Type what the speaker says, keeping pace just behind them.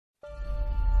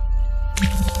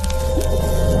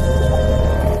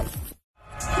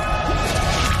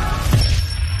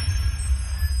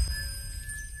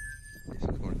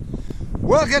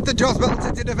Welcome to John's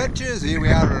Milton Adventures. Here we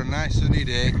are on a nice sunny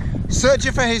day,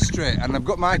 searching for history, and I've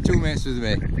got my two mates with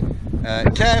me,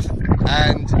 Kev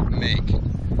and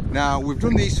Mick. Now, we've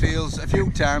done these fields a few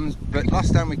times, but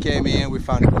last time we came here we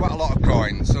found quite a lot of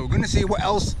coins, so we're going to see what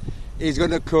else is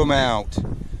going to come out.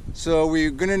 So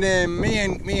we're going to name me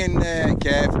and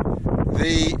Kev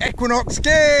the Equinox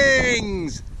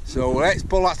Kings. So let's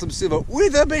pull out some silver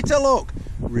with a bit of luck.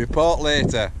 Report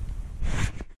later.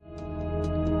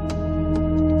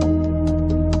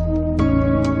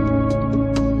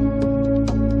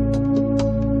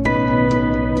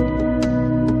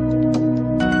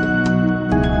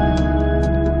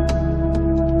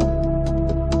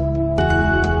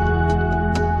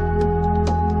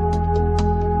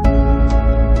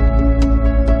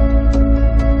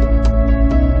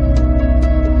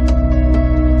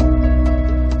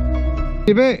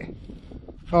 A bit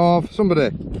of somebody.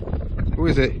 Who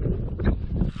is it?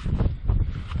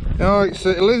 Oh, it's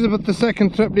Elizabeth II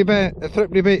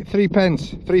threepenny bit, 3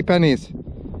 pence, 3 pennies.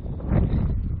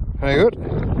 Very good.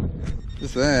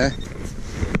 Just there.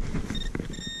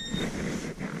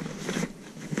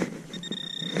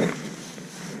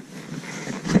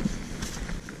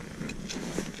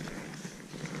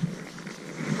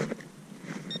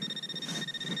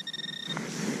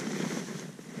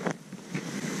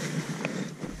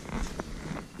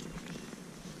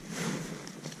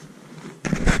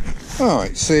 Oh,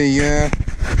 it's a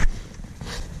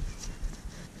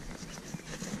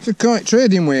quite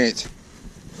trading weight.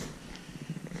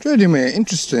 Trading weight,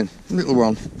 interesting. Little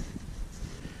one.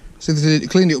 See if they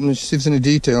cleaned it up and see if there's any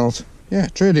details. Yeah,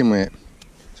 trading weight.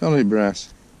 Solid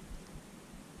brass.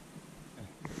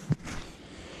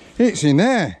 It's in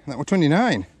there. That was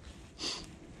 29.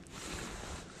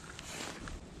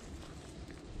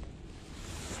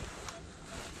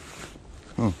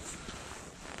 Oh.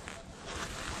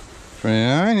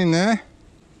 29 in there.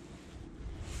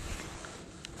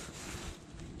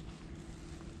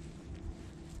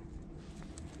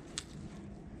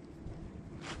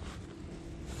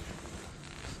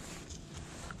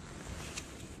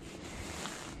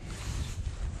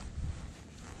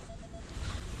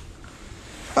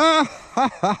 Ah ha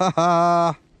ha ha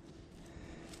ha.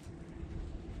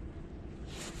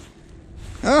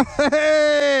 Oh,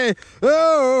 hey!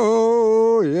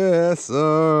 Oh yes,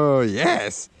 oh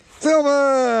yes.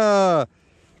 Silver!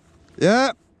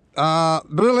 Yeah,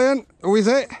 brilliant. Who is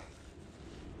it?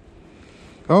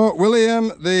 Oh,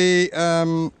 William the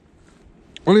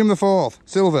Fourth.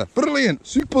 Silver. Brilliant.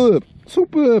 Superb.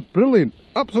 Superb. Brilliant.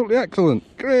 Absolutely excellent.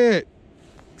 Great.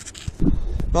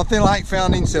 Nothing like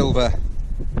finding silver.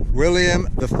 William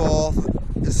the Fourth,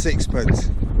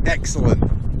 6pence. Excellent.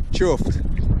 Chuffed.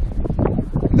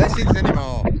 Let's see if there's any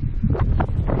more.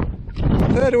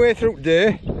 Third way through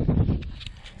today.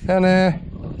 And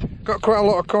got quite a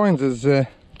lot of coins as yours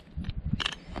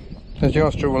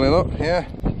truly, look, yeah.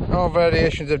 All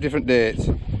variations of different dates,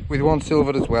 with one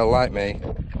silver as well, like me.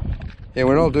 Yeah,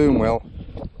 we're all doing well.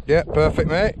 Yeah, perfect,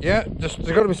 mate. Yeah, just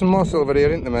there's got to be some more silver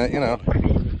here, isn't there, mate? You know.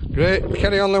 Great,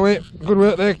 carry on the way. Good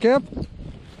work there, Kev.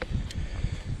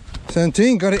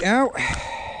 17, got it out.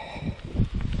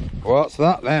 What's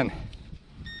that then?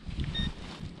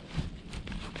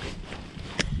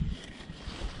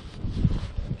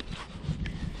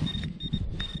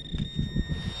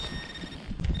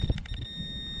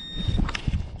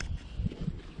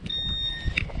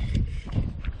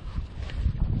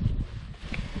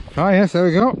 Oh yes, there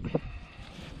we go.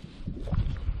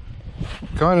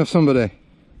 Coin of somebody.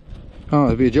 Oh,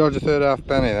 it'd be a George III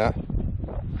halfpenny, that.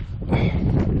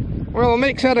 Well,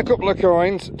 Mick's had a couple of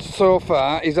coins so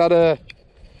far. He's had an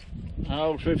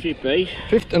old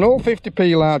 50p. An old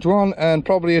 50p large one, and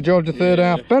probably a George III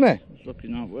halfpenny. It's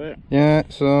looking that way. Yeah,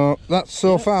 so that's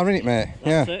so far, isn't it, mate?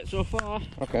 That's it so far.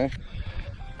 Okay.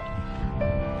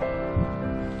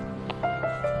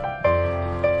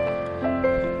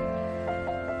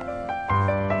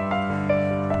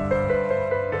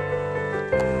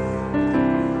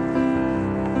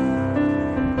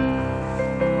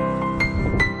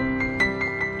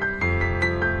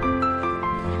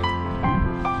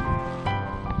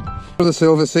 The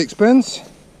silver 6pence.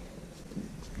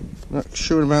 Not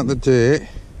sure about the date.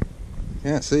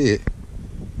 Can't see it.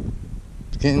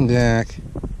 It's getting dark.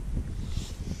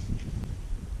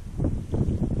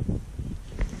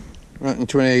 Right in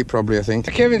 28 probably, I think.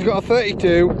 Kevin's got a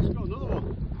 32. He's got another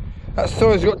one. That's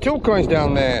so he's got 2 coins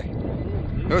down there.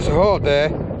 There's a hoard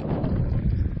there.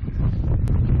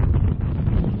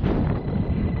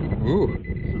 Ooh.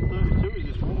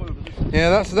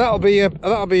 Yeah, that'll be a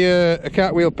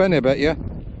cartwheel penny, I bet you.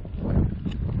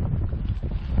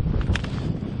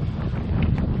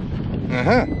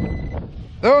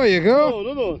 There you go. Oh,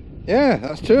 another one. Yeah,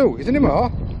 that's 2. Is there any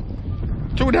more?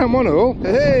 2 down 1 hole.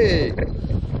 Hey!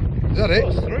 Is that it?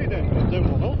 That's 3 then.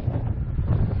 Down 1 hole.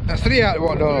 That's 3 out of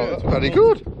 1 hole. That's very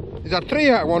good. Is that 3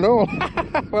 out of 1 hole?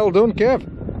 Well done, Kev.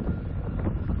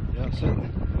 Yeah, that's it.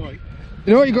 Right.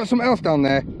 You know what? You got something else down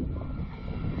there.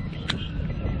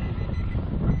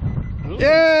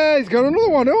 Yeah, he's got another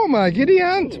one. Oh my giddy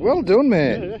aunt. Well done,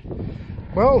 mate. Yeah.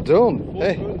 Well done.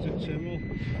 Hey.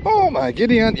 Oh my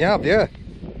giddy aunt, you have, yeah.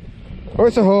 Oh,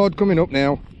 it's a horde coming up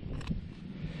now.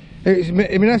 It'd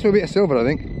be nice with a bit of silver, I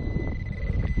think.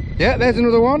 Yeah, there's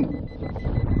another one.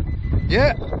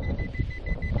 Yeah.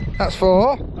 That's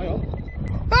 4. Hang on.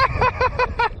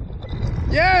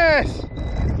 Yes!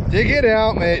 Dig it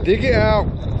out, mate. Dig it out.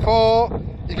 4.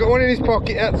 He's got one in his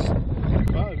pocket. That's...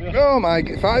 5, yeah. Oh my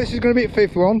god. 5. This is going to be a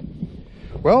 5th one.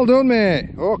 Well done, mate.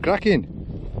 Oh, cracking.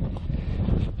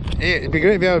 Yeah, it'd be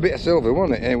great if you had a bit of silver,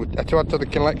 wouldn't it? To add to the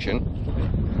collection.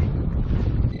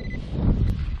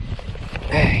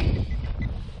 Hey.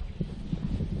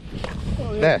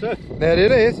 Oh, yeah, There. There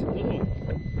it is.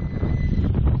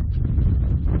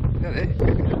 Got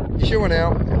it. You sure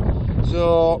now?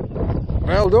 So,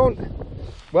 well done.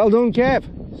 Well done, Kev.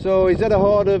 So he's had a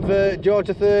hoard of George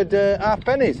III half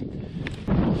pennies.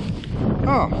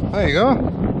 Oh, there you go.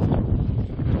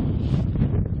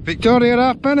 Victoria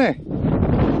half penny.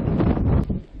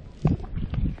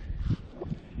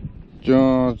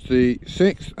 George the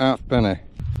 6th half penny.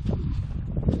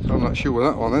 So I'm not sure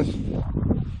what that one is.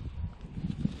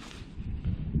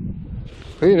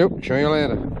 Clean up, show you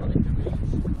later.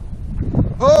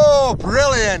 Oh,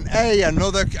 brilliant! Hey,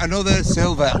 another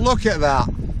silver. Look at that.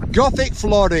 Gothic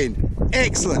flooring.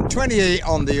 Excellent. 28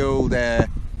 on the old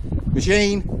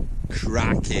machine.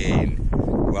 Cracking.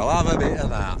 Well, have a bit of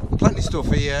that. Plenty of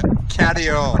stuff here. Carry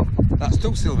on. That's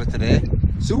still silver today.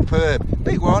 Superb.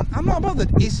 Big one. I'm not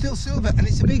bothered. It's still silver and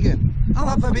it's a big one. I'll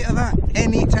have a bit of that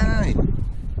any time.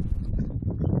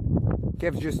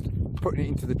 Kev's just putting it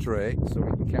into the tray so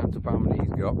we can count up how many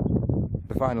he's got.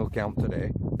 The final count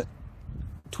today.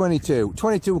 22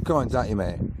 coins, aren't you,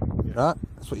 mate? Yeah. Right,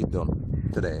 that's what you've done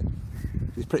today.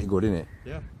 It's pretty good, isn't it?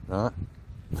 Yeah. Right,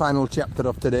 final chapter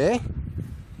of today,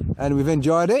 and we've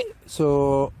enjoyed it.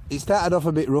 So it started off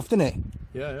a bit rough, didn't it?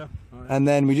 Yeah, yeah. Right. And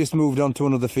then we just moved on to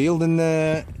another field,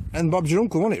 and Bob's your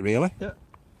uncle, wasn't it, really? Yeah.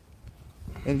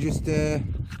 And it just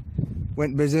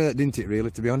went berserk, didn't it, really,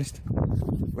 to be honest?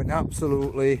 Went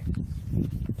absolutely,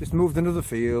 just moved another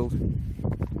field,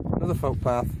 another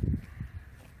footpath.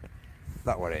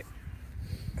 That was it.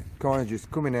 Coins just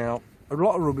coming out. A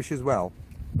lot of rubbish as well,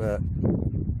 but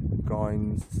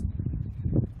coins,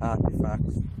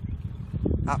 artifacts,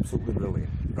 absolutely brilliant.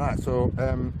 Right, so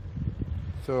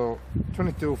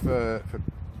 22 for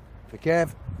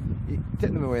Kev. You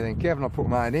take them away then, Kev, and I'll put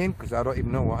mine in because I don't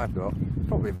even know what I've got.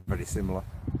 Probably very similar,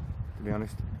 to be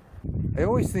honest. I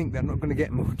always think they're not going to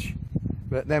get much,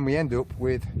 but then we end up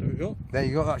with. There we go. There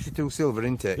you go. That's your 2 silver,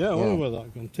 isn't it? Yeah, I wonder where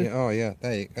that gone to. Yeah, oh yeah,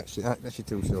 there you. That's your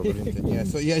 2 silver, isn't it? Yeah.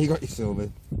 So yeah, you got your silver.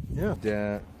 Yeah.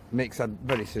 And, Mick's had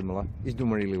very similar. He's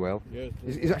done really well. Yeah.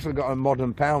 He's actually got a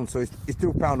modern pound, so he's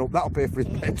 £2 up. That'll pay for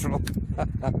his petrol.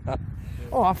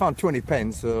 Oh, I found 20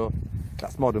 pence, so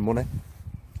that's modern money.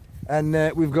 And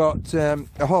we've got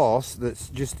a horse that's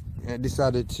just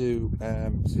decided to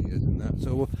see us and that.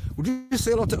 So we'll just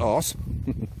say hello to horse.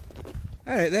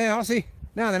 Hey there, horsey.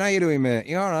 Now then, how you doing, mate?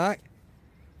 You all right?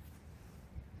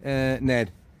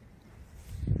 Ned.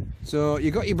 So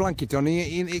you got your blanket on. Are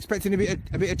you expecting a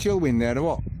bit of chill wind there, or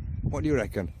what? What do you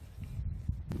reckon?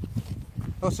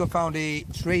 Also found a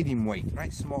trading weight,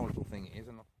 right? Small little thing it is.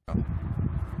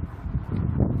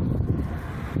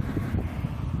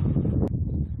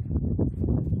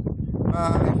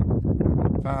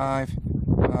 Five.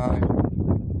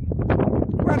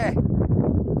 Ready?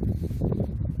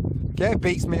 Okay,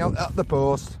 beats me up the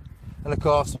post, and of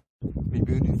course, my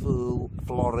beautiful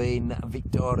Florin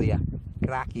Victoria.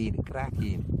 Cracking,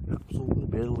 absolutely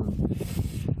brilliant.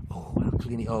 Oh, I'll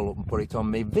clean it all up and put it on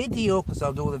my video, because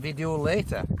I'll do the video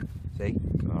later. See?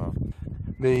 Oh.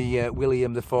 The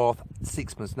William IV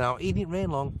sixpence. Now, he didn't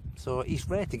reign long, so it's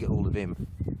rare to get hold of him.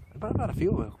 But I've had a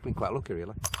few, I've been quite lucky,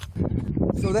 really.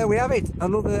 So there we have it,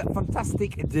 another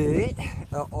fantastic day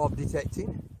of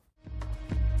detecting.